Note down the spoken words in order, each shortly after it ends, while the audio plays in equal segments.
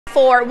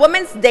For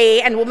Women's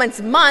Day and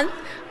Women's Month,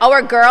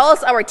 our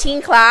girls, our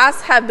teen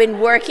class, have been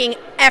working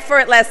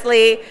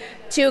effortlessly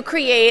to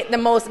create the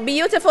most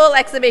beautiful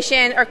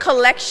exhibition or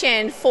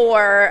collection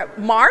for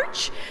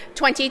March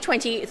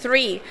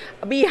 2023.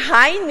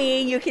 Behind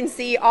me, you can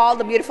see all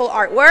the beautiful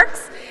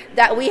artworks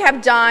that we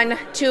have done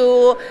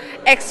to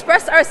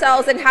express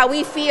ourselves and how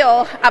we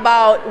feel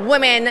about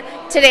women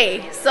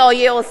today. So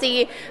you'll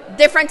see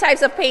different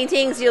types of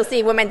paintings. You'll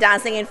see women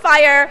dancing in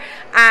fire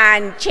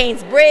and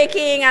chains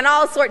breaking and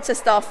all sorts of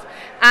stuff.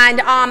 And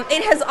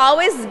it has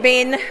always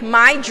been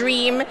my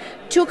dream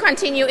to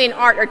continue in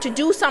art or to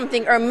do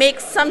something or make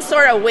some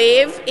sort of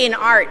wave in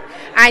art.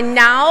 And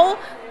now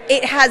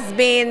it has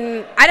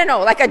been, I don't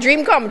know, like a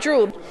dream come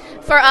true.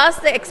 For us,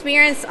 the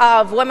experience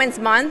of Women's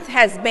Month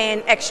has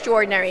been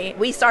extraordinary.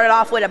 We started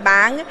off with a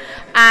bang,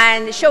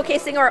 and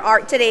showcasing our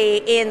art today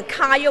in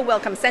Cayo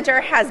Welcome Centre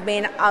has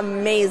been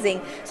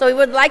amazing. So we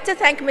would like to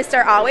thank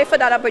Mr. Awe for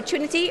that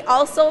opportunity,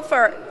 also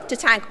to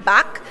thank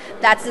BAC,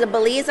 that's the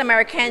Belize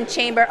American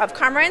Chamber of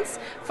Commerce,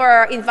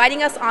 for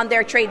inviting us on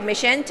their trade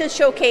mission to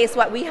showcase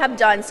what we have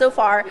done so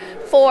far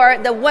for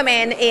the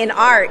women in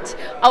art.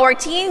 Our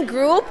teen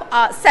group,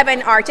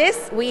 7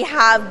 artists, we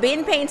have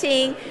been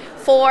painting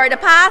for the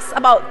past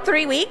about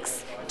 3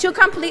 weeks to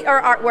complete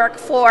our artwork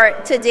for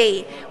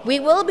today. We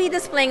will be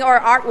displaying our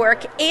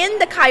artwork in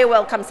the Cayo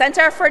Welcome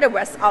Centre for the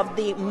rest of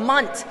the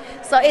month.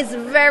 So it's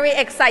very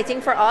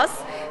exciting for us.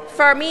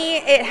 For me,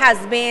 it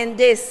has been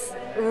this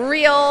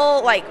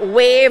real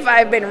wave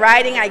I've been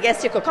riding, I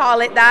guess you could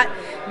call it that,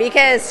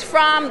 because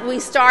from we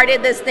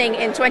started this thing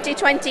in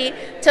 2020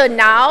 to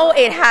now,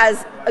 it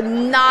has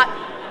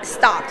not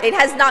stopped. It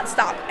has not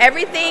stopped.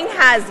 Everything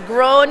has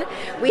grown.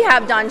 We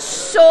have done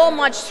so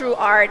much through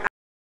art.